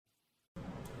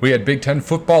We had Big Ten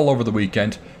football over the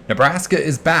weekend. Nebraska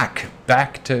is back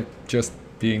to just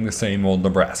being the same old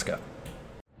Nebraska.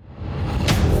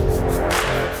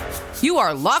 You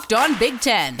are Locked On Big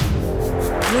Ten,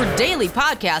 your daily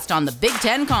podcast on the Big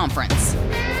Ten Conference.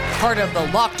 Part of the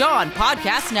Locked On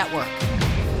Podcast Network.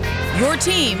 Your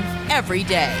team every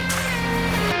day.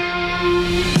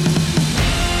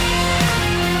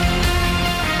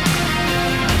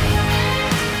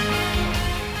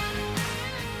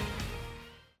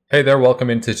 Hey there, welcome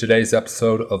into today's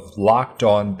episode of Locked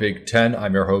On Big Ten.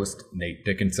 I'm your host, Nate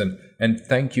Dickinson, and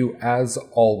thank you as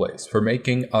always for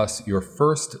making us your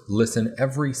first listen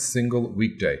every single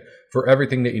weekday for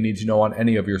everything that you need to know on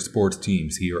any of your sports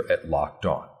teams here at Locked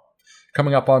On.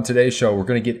 Coming up on today's show, we're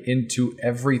going to get into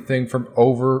everything from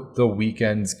over the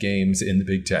weekend's games in the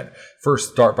Big Ten.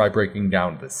 First, start by breaking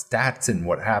down the stats and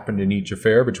what happened in each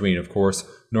affair between, of course,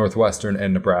 Northwestern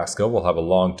and Nebraska. We'll have a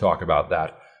long talk about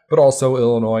that, but also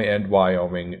Illinois and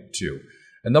Wyoming too.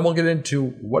 And then we'll get into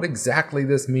what exactly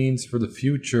this means for the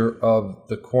future of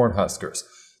the Cornhuskers.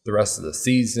 The rest of the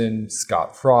season,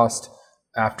 Scott Frost,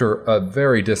 after a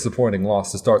very disappointing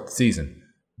loss to start the season.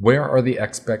 Where are the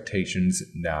expectations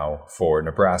now for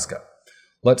Nebraska?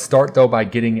 Let's start, though, by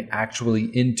getting actually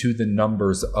into the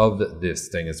numbers of this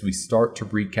thing as we start to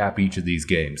recap each of these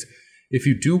games. If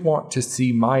you do want to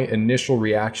see my initial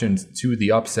reactions to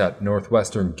the upset,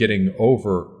 Northwestern getting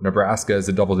over Nebraska as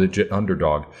a double-digit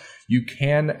underdog, you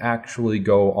can actually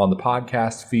go on the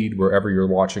podcast feed wherever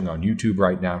you're watching on YouTube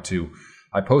right now, too.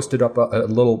 I posted up a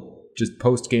little just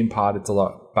post-game pod. It's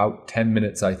about 10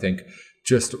 minutes, I think,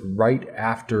 just right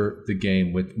after the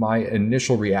game with my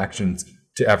initial reactions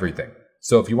to everything.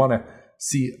 So if you want to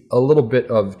see a little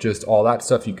bit of just all that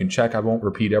stuff, you can check. I won't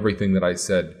repeat everything that I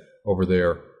said over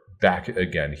there back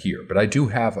again here. But I do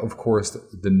have, of course,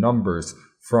 the numbers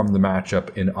from the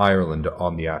matchup in Ireland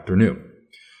on the afternoon.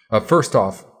 First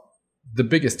off, the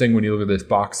biggest thing when you look at this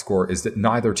box score is that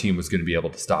neither team was going to be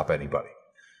able to stop anybody.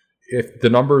 If the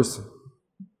numbers,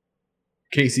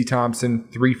 Casey Thompson,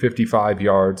 355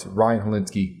 yards, Ryan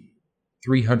Hilinski,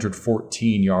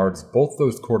 314 yards. Both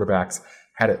those quarterbacks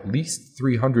had at least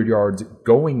 300 yards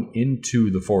going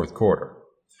into the fourth quarter.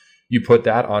 You put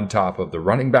that on top of the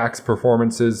running backs'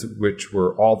 performances, which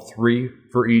were all three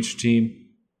for each team,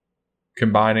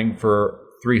 combining for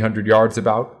 300 yards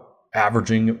about,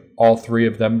 averaging all three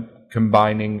of them,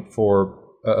 combining for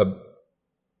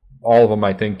all of them,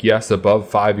 I think, yes, above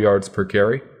 5 yards per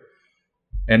carry.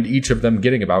 And each of them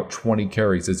getting about 20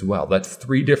 carries as well. That's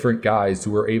three different guys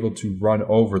who were able to run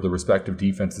over the respective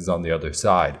defenses on the other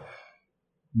side.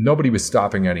 Nobody was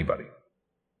stopping anybody.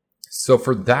 So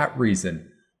for that reason,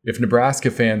 if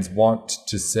Nebraska fans want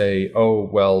to say, oh,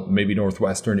 well, maybe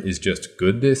Northwestern is just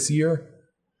good this year,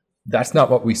 that's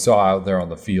not what we saw out there on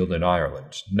the field in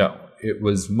Ireland. No, it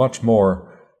was much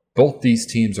more, both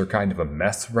these teams are kind of a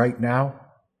mess right now.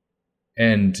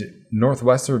 And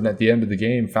Northwestern at the end of the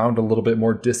game found a little bit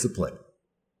more discipline.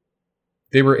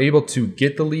 They were able to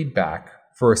get the lead back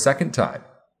for a second time,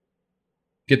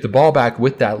 get the ball back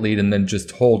with that lead, and then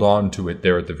just hold on to it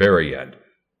there at the very end.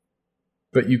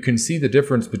 But you can see the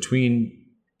difference between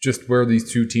just where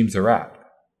these two teams are at.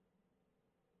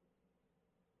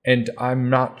 And I'm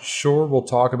not sure, we'll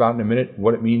talk about in a minute,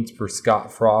 what it means for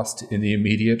Scott Frost in the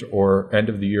immediate or end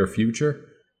of the year future.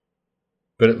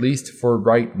 But at least for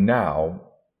right now,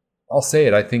 I'll say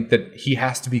it, I think that he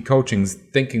has to be coaching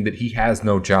thinking that he has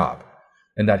no job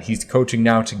and that he's coaching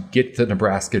now to get the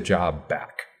Nebraska job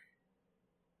back.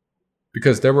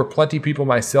 Because there were plenty of people,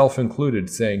 myself included,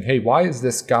 saying, hey, why is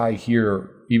this guy here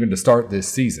even to start this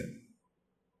season?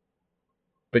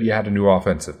 But you had a new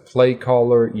offensive play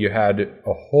caller, you had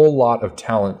a whole lot of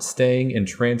talent staying and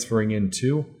transferring in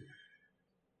too.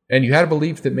 And you had a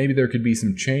belief that maybe there could be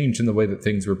some change in the way that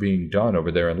things were being done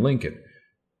over there in Lincoln.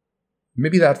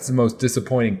 Maybe that's the most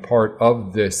disappointing part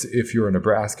of this if you're a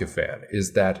Nebraska fan,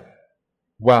 is that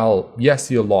while, yes,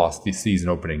 you lost the season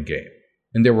opening game,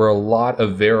 and there were a lot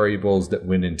of variables that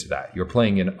went into that. You're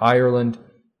playing in Ireland,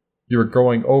 you were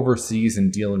going overseas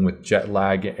and dealing with jet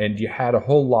lag, and you had a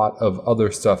whole lot of other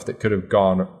stuff that could have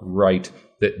gone right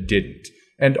that didn't.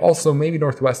 And also, maybe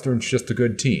Northwestern's just a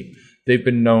good team. They've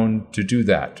been known to do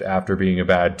that after being a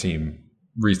bad team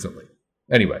recently.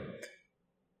 Anyway,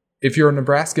 if you're a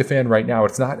Nebraska fan right now,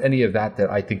 it's not any of that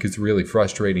I think is really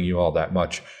frustrating you all that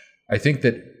much. I think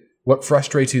that what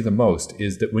frustrates you the most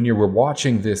is that when you were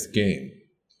watching this game,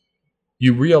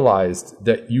 you realized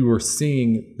that you were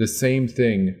seeing the same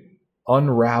thing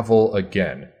unravel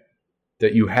again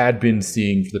that you had been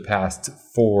seeing for the past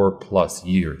 4+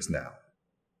 years now.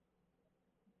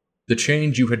 The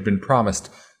change you had been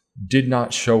promised did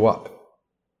not show up.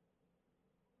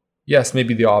 Yes,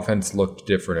 maybe the offense looked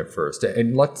different at first.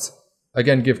 And let's,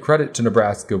 again, give credit to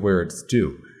Nebraska where it's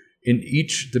due. In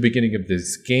the beginning of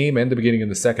this game and the beginning of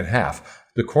the second half,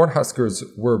 the Cornhuskers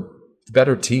were the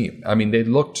better team. I mean, they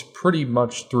looked pretty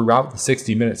much throughout the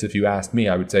 60 minutes. If you asked me,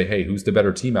 I would say, hey, who's the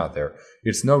better team out there?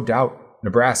 It's no doubt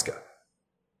Nebraska.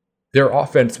 Their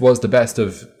offense was the best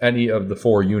of any of the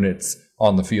 4 units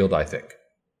on the field, I think.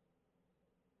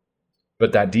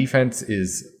 But that defense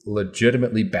is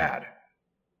legitimately bad.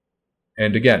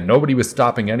 And again, nobody was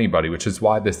stopping anybody, which is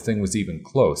why this thing was even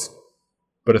close.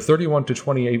 But a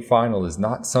 31-28 final is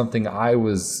not something I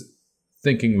was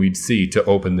thinking we'd see to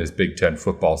open this Big Ten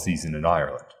football season in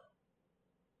Ireland.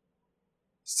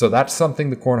 So that's something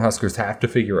the Cornhuskers have to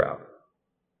figure out.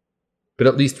 But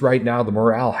at least right now, the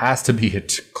morale has to be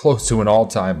close to an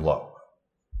all-time low.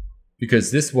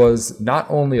 Because this was not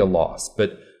only a loss,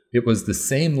 but it was the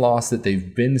same loss that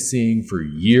they've been seeing for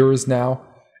years now.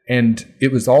 And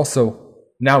it was also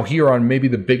now here on maybe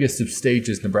the biggest of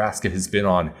stages Nebraska has been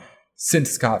on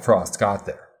since Scott Frost got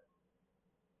there.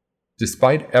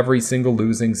 Despite every single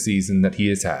losing season that he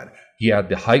has had, he had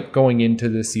the hype going into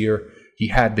this year. He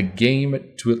had the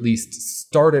game to at least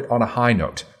start it on a high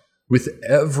note, with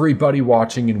everybody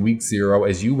watching in week 0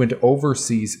 as you went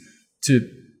overseas to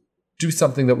do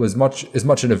something that was as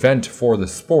much an event for the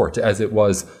sport as it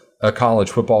was a college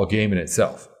football game in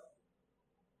itself.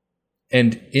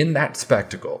 And in that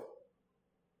spectacle,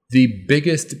 the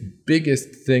biggest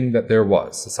thing that there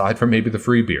was, aside from maybe the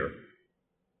free beer,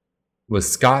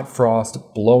 was Scott Frost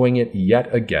blowing it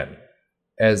yet again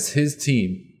as his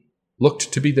team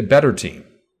looked to be the better team.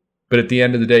 But at the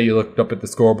end of the day, you looked up at the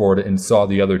scoreboard and saw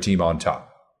the other team on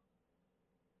top.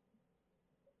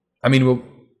 I mean,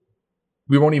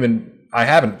 I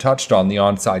haven't touched on the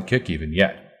onside kick even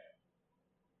yet.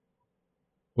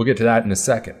 We'll get to that in a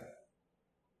second.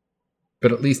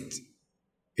 But at least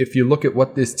if you look at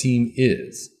what this team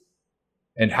is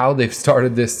and how they've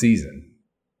started this season,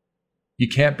 you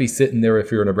can't be sitting there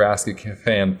if you're a Nebraska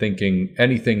fan thinking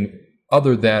anything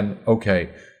other than, okay,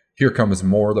 here comes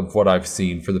more of what I've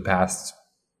seen for the past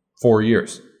 4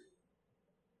 years.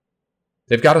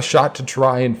 They've got a shot to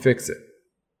try and fix it.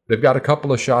 They've got a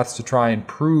couple of shots to try and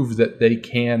prove that they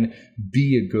can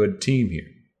be a good team here.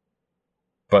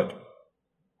 But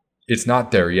it's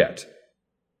not there yet.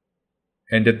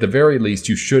 And at the very least,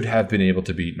 you should have been able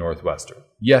to beat Northwestern.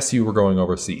 Yes, you were going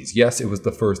overseas. Yes, it was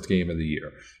the first game of the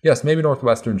year. Yes, maybe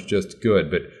Northwestern's just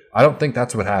good, but I don't think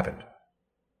that's what happened.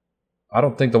 I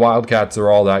don't think the Wildcats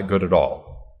are all that good at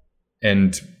all.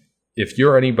 And if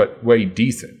you're any but way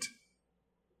decent,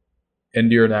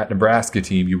 and you're in that Nebraska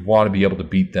team, you want to be able to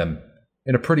beat them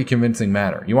in a pretty convincing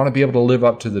manner. You want to be able to live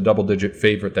up to the double-digit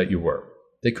favorite that you were.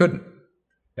 They couldn't.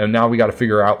 And now we got to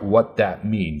figure out what that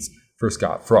means for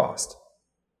Scott Frost.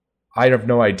 I have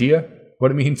no idea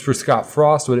what it means for Scott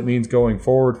Frost, what it means going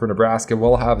forward for Nebraska.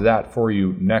 We'll have that for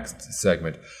you next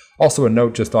segment. Also, a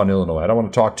note just on Illinois. I don't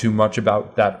want to talk too much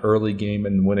about that early game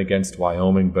and win against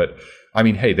Wyoming, but I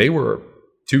mean, hey, they were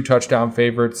 2 touchdown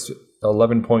favorites,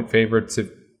 11-point favorites,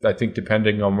 I think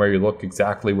depending on where you look,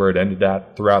 exactly where it ended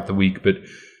at throughout the week. But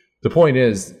the point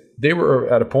is, they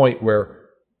were at a point where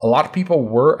a lot of people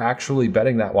were actually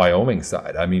betting that Wyoming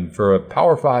side. I mean, for a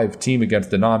Power 5 team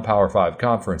against a non-Power 5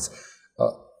 conference,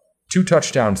 2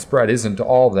 touchdown spread isn't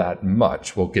all that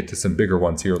much. We'll get to some bigger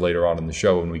ones here later on in the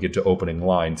show when we get to opening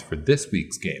lines for this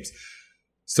week's games.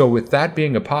 So with that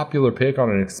being a popular pick on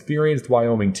an experienced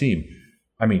Wyoming team,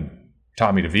 I mean,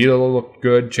 Tommy DeVito looked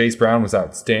good. Chase Brown was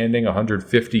outstanding,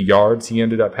 150 yards he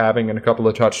ended up having and a couple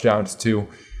of touchdowns too.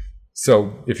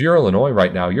 So if you're Illinois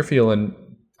right now, you're feeling,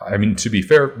 I mean, to be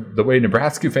fair, the way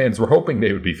Nebraska fans were hoping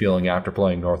they would be feeling after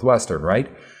playing Northwestern, right?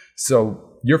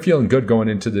 So you're feeling good going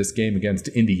into this game against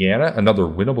Indiana, another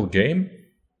winnable game.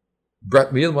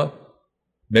 Brett Bielema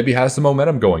maybe has some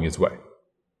momentum going his way.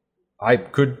 I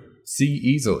could see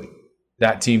easily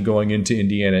that team going into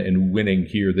Indiana and winning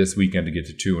here this weekend to get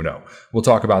to 2-0. We'll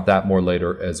talk about that more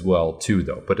later as well, too,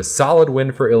 though. But a solid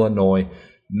win for Illinois.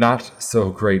 Not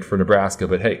so great for Nebraska,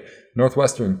 but hey,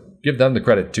 Northwestern, give them the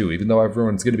credit, too. Even though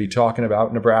everyone's going to be talking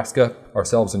about Nebraska,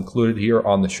 ourselves included here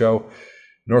on the show,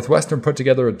 Northwestern put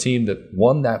together a team that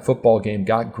won that football game,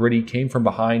 got gritty, came from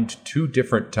behind 2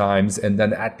 different times, and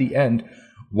then at the end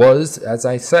was, as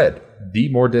I said,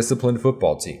 the more disciplined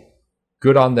football team.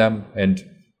 Good on them, and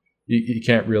you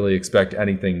can't really expect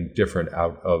anything different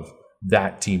out of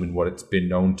that team and what it's been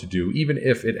known to do, even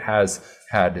if it has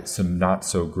had some not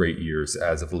so great years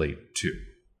as of late, too.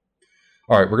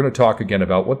 All right, we're going to talk again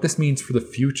about what this means for the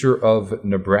future of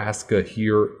Nebraska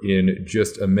here in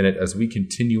just a minute as we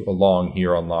continue along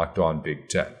here on Locked On Big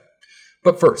Ten.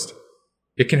 But first,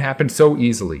 It can happen so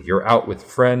easily. You're out with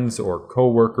friends or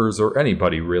coworkers or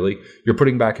anybody really. You're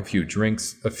putting back a few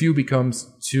drinks. A few becomes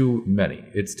too many.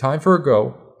 It's time to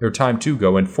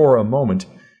go, and for a moment,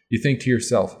 you think to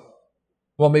yourself,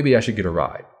 well, maybe I should get a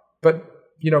ride. But,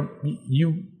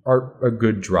 you are a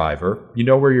good driver. You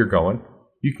know where you're going.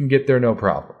 You can get there no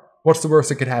problem. What's the worst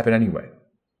that could happen anyway?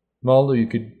 Well, you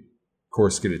could, of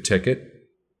course, get a ticket.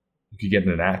 You could get in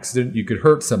an accident. You could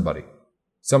hurt somebody.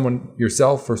 Someone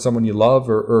yourself or someone you love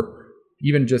or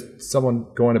even just someone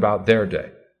going about their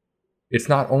day. It's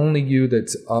not only you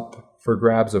that's up for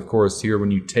grabs, of course, here when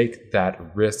you take that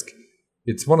risk.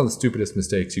 It's one of the stupidest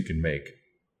mistakes you can make.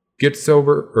 Get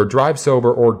sober or drive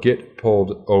sober or get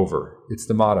pulled over. It's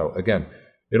the motto. Again,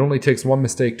 it only takes one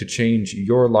mistake to change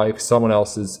your life, someone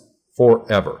else's,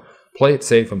 forever. Play it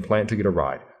safe and plan to get a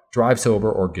ride. Drive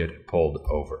sober or get pulled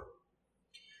over.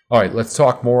 All right, let's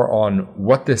talk more on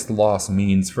what this loss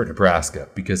means for Nebraska,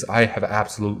 because I have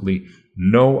absolutely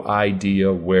no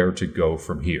idea where to go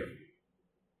from here.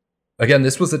 Again,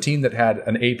 this was a team that had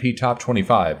an AP Top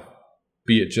 25,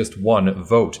 be it just one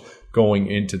vote, going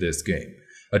into this game.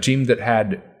 A team that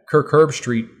had Kirk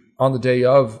Herbstreit on the day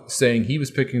of saying he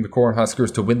was picking the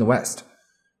Cornhuskers to win the West,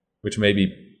 which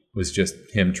maybe was just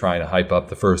him trying to hype up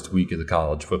the first week of the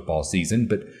college football season,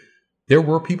 but there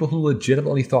were people who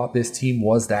legitimately thought this team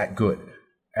was that good.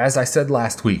 As I said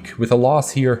last week, with a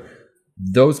loss here,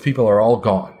 those people are all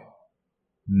gone.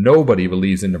 Nobody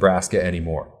believes in Nebraska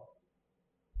anymore.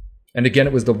 And again,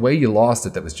 it was the way you lost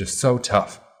it that was just so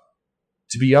tough.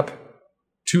 To be up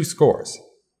 2 scores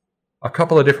a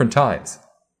couple of different times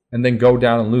and then go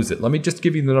down and lose it. Let me just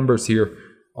give you the numbers here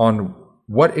on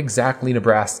what exactly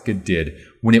Nebraska did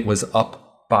when it was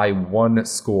up by 1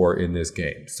 score in this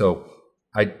game. So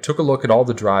I took a look at all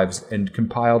the drives and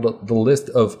compiled the list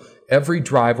of every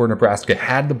drive where Nebraska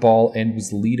had the ball and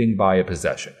was leading by a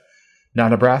possession. Now,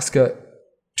 Nebraska,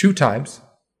 2 times,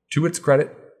 to its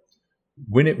credit,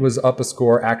 when it was up a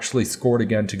score, actually scored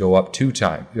again to go up 2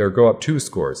 times, or go up 2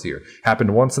 scores here.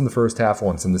 Happened once in the first half,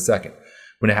 once in the second.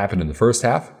 When it happened in the first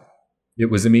half, it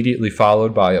was immediately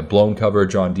followed by a blown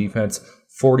coverage on defense,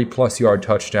 40-plus yard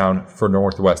touchdown for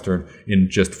Northwestern in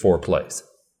just 4 plays.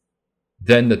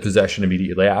 Then the possession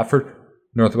immediately after,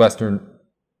 Northwestern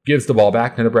gives the ball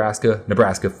back to Nebraska.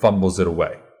 Nebraska fumbles it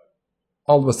away.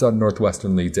 All of a sudden,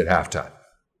 Northwestern leads at halftime.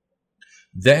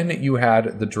 Then you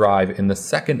had the drive in the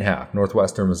second half.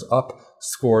 Northwestern was up,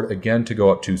 scored again to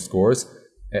go up 2 scores.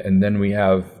 And then we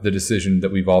have the decision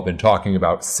that we've all been talking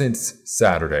about since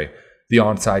Saturday, the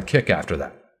onside kick after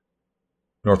that.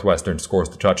 Northwestern scores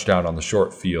the touchdown on the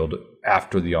short field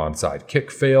after the onside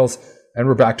kick fails, and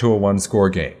we're back to a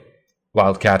 1-score game.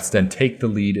 Wildcats then take the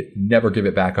lead, never give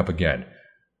it back up again.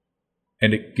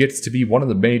 And it gets to be one of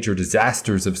the major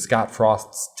disasters of Scott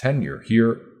Frost's tenure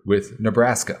here with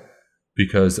Nebraska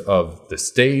because of the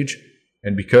stage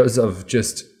and because of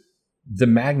just the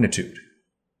magnitude.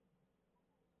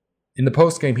 In the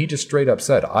postgame, he just straight up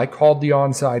said, I called the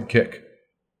onside kick.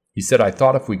 He said, I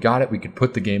thought if we got it, we could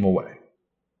put the game away.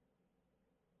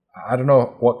 I don't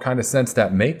know what kind of sense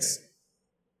that makes.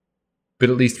 But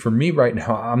at least for me right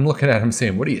now, I'm looking at him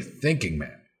saying, what are you thinking,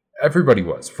 man? Everybody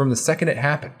was, from the second it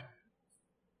happened.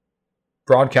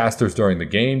 Broadcasters during the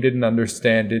game didn't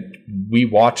understand it. We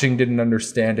watching didn't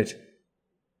understand it.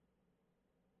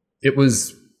 It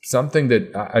was something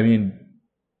that,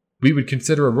 we would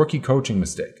consider a rookie coaching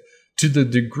mistake. To the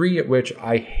degree at which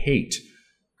I hate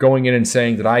going in and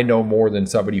saying that I know more than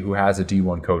somebody who has a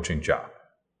D1 coaching job.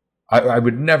 I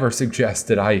would never suggest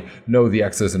that I know the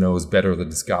X's and O's better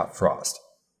than Scott Frost.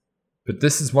 But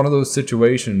this is one of those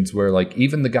situations where, like,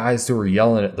 even the guys who were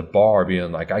yelling at the bar,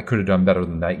 being like, I could have done better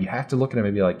than that, you have to look at him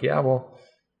and be like, yeah, well,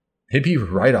 maybe you're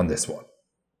right on this one.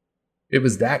 It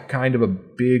was that kind of a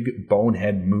big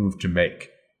bonehead move to make.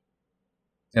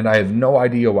 And I have no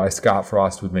idea why Scott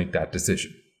Frost would make that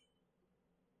decision.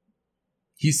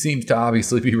 He seems to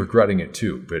obviously be regretting it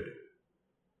too, but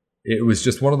it was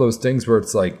just one of those things where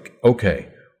it's like,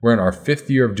 okay, we're in our 5th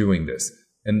year of doing this,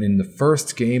 and in the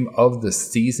first game of the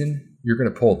season, you're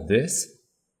going to pull this?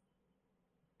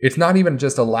 It's not even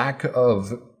just a lack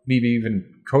of maybe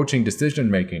even coaching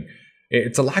decision-making.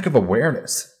 It's a lack of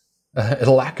awareness, a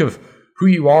lack of who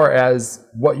you are as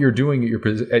what you're doing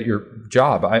at your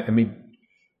job. I mean,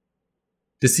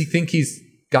 does he think he's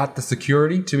got the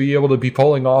security to be able to be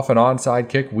pulling off an onside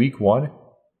kick week 1?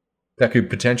 That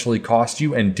could potentially cost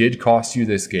you and did cost you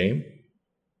this game?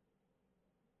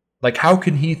 Like, how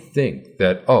can he think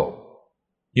that, oh,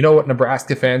 you know what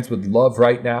Nebraska fans would love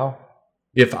right now?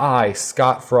 If I,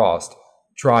 Scott Frost,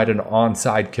 tried an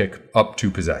onside kick up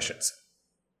 2 possessions.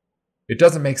 It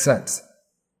doesn't make sense.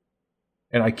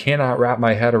 And I cannot wrap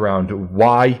my head around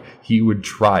why he would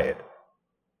try it,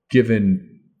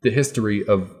 given the history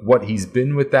of what he's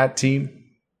been with that team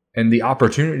and the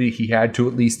opportunity he had to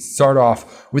at least start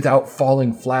off without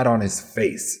falling flat on his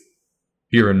face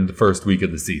here in the first week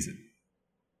of the season.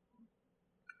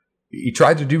 He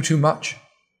tried to do too much.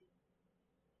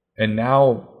 And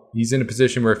now he's in a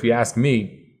position where, if you ask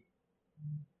me,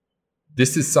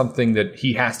 this is something that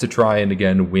he has to try and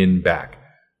again win back.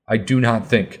 I do not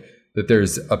think that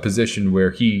there's a position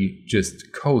where he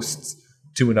just coasts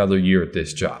to another year at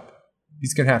this job.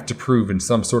 He's going to have to prove in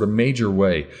some sort of major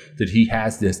way that he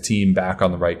has this team back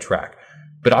on the right track.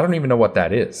 But I don't even know what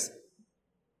that is.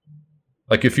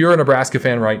 Like, if you're a Nebraska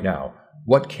fan right now,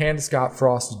 what can Scott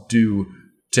Frost do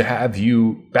to have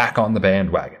you back on the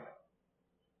bandwagon?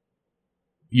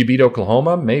 You beat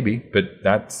Oklahoma? Maybe, but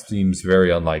that seems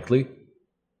very unlikely.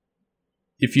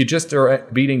 If you just are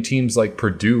beating teams like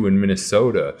Purdue and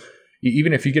Minnesota,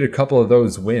 even if you get a couple of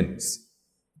those wins,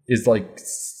 is like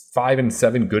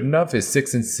 5-7 good enough? Is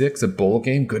 6-6 a bowl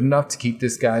game good enough to keep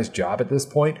this guy's job at this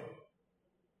point?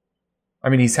 I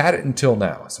mean, he's had it until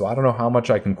now, so I don't know how much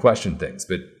I can question things,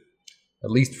 but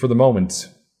at least for the moment,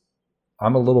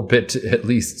 I'm a little bit at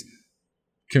least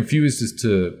confused as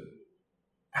to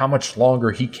how much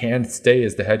longer he can stay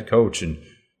as the head coach and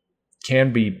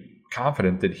can be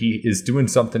confident that he is doing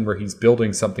something where he's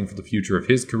building something for the future of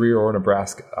his career or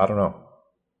Nebraska. I don't know.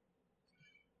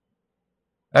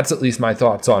 That's at least my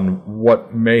thoughts on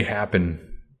what may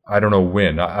happen. I don't know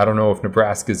when. I don't know if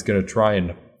Nebraska is going to try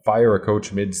and fire a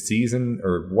coach mid-season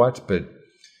or what, but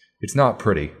it's not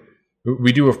pretty.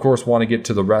 We do, of course, want to get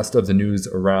to the rest of the news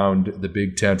around the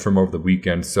Big Ten from over the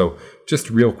weekend. So just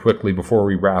real quickly before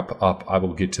we wrap up, I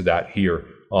will get to that here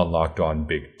on Locked On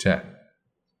Big Ten.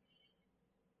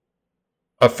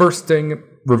 A first thing,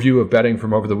 review of betting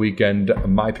from over the weekend.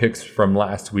 My picks from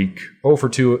last week,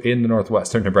 0-2 in the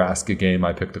Northwestern Nebraska game.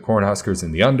 I picked the Cornhuskers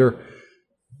in the under.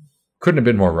 Couldn't have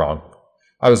been more wrong.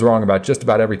 I was wrong about just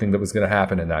about everything that was going to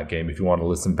happen in that game. If you want to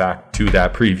listen back to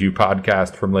that preview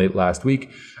podcast from late last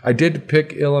week, I did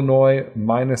pick Illinois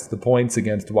minus the points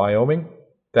against Wyoming.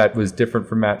 That was different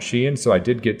from Matt Sheehan, so I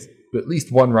did get at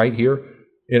least one right here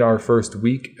in our first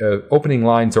week. Opening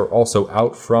lines are also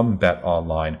out from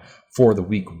BetOnline for the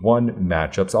Week 1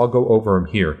 matchups. I'll go over them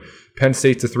here. Penn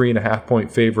State's a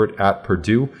 3.5-point favorite at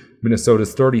Purdue.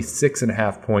 Minnesota's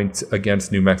 36.5 points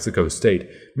against New Mexico State.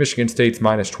 Michigan State's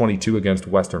minus 22 against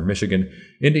Western Michigan.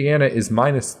 Indiana is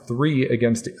minus 3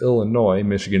 against Illinois.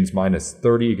 Michigan's minus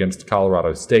 30 against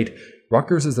Colorado State.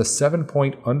 Rutgers is a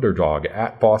 7-point underdog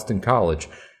at Boston College.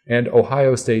 And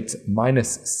Ohio State's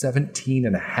minus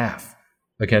 17.5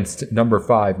 against number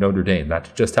 5 Notre Dame.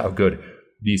 That's just how good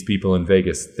these people in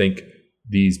Vegas think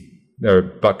these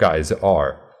Buckeyes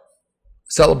are.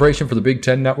 Celebration for the Big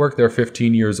Ten Network. They're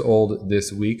 15 years old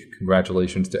this week.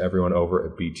 Congratulations to everyone over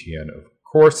at BTN, of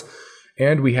course.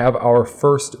 And we have our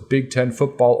first Big Ten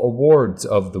football awards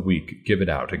of the week given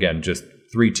out. Again, just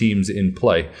 3 teams in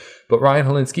play. But Ryan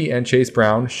Hilinski and Chase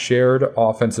Brown shared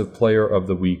Offensive Player of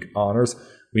the Week honors.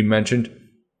 We mentioned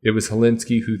it was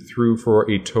Hilinski who threw for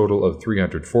a total of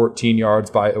 314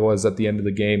 yards at the end of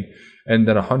the game, and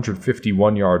then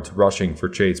 151 yards rushing for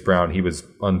Chase Brown. He was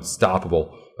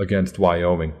unstoppable against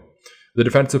Wyoming. The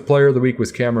Defensive Player of the Week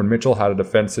was Cameron Mitchell, had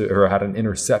an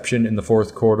interception in the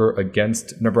fourth quarter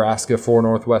against Nebraska for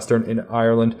Northwestern in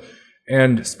Ireland.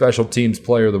 And Special Teams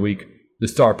Player of the Week, the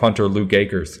star punter Luke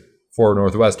Akers for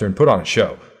Northwestern, put on a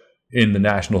show in the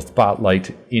national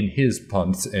spotlight in his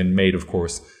punts and made, of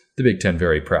course, the Big Ten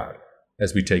very proud,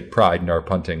 as we take pride in our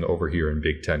punting over here in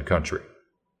Big Ten country.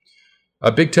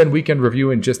 A Big Ten weekend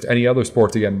review and just any other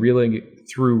sports, again, reeling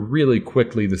through really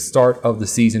quickly the start of the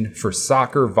season for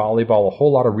soccer, volleyball, a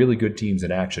whole lot of really good teams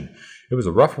in action. It was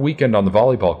a rough weekend on the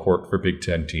volleyball court for Big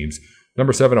Ten teams.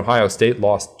 Number 7 Ohio State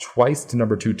lost twice to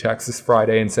number 2 Texas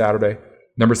Friday and Saturday.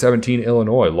 Number 17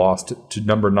 Illinois lost to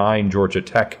number 9 Georgia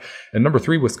Tech. And number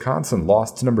 3 Wisconsin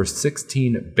lost to number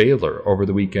 16 Baylor over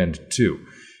the weekend too.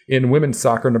 In women's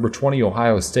soccer, number 20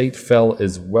 Ohio State fell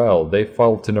as well. They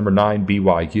fell to number 9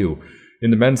 BYU. In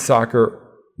the men's soccer,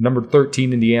 number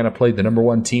 13 Indiana played the number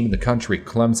 1 team in the country,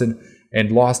 Clemson,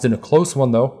 and lost in a close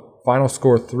one, though. Final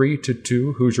score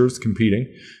 3-2, Hoosiers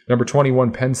competing. Number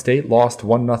 21 Penn State lost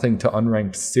 1-0 to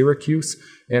unranked Syracuse.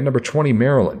 And number 20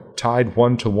 Maryland tied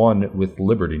 1-1 with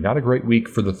Liberty. Not a great week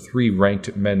for the 3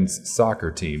 ranked men's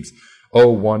soccer teams.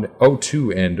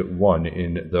 0-2-1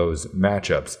 in those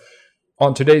matchups.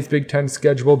 On today's Big Ten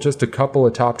schedule, just a couple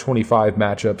of top 25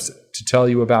 matchups to tell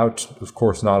you about, of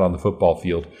course not on the football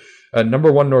field.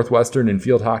 Number 1 Northwestern in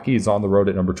field hockey is on the road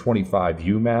at number 25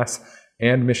 UMass,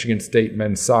 and Michigan State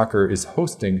men's soccer is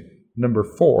hosting number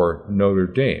 4 Notre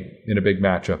Dame in a big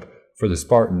matchup for the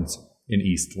Spartans in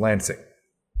East Lansing.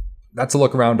 That's a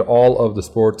look around all of the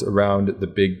sports around the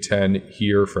Big Ten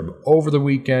here from over the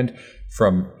weekend,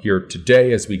 from here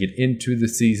today as we get into the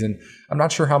season. I'm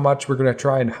not sure how much we're going to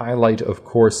try and highlight, of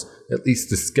course, at least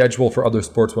the schedule for other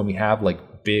sports when we have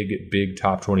like big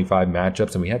top 25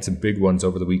 matchups, and we had some big ones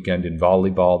over the weekend in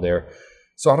volleyball there.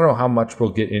 So I don't know how much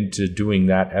we'll get into doing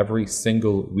that every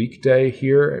single weekday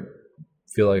here. I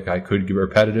feel like I could get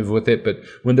repetitive with it, but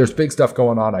when there's big stuff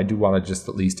going on, I do want to just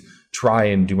at least try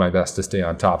and do my best to stay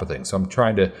on top of things. So I'm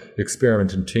trying to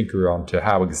experiment and tinker onto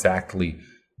how exactly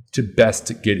to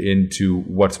best get into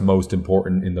what's most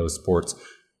important in those sports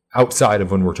outside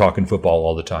of when we're talking football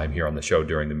all the time here on the show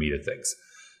during the meat of things.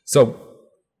 So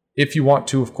if you want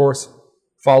to, of course,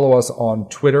 follow us on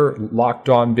Twitter. Locked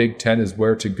On Big Ten is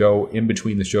where to go in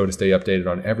between the show to stay updated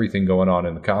on everything going on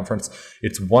in the conference.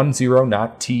 It's 10,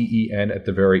 not TEN at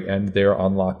the very end there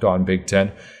on Locked On Big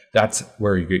Ten. That's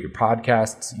where you get your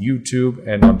podcasts, YouTube,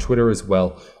 and on Twitter as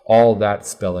well. All that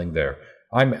spelling there.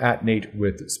 I'm at Nate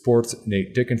with Sports,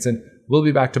 Nate Dickinson. We'll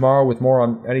be back tomorrow with more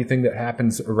on anything that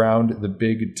happens around the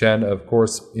Big Ten, of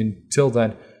course. Until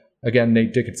then, again,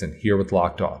 Nate Dickinson here with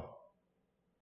Locked On.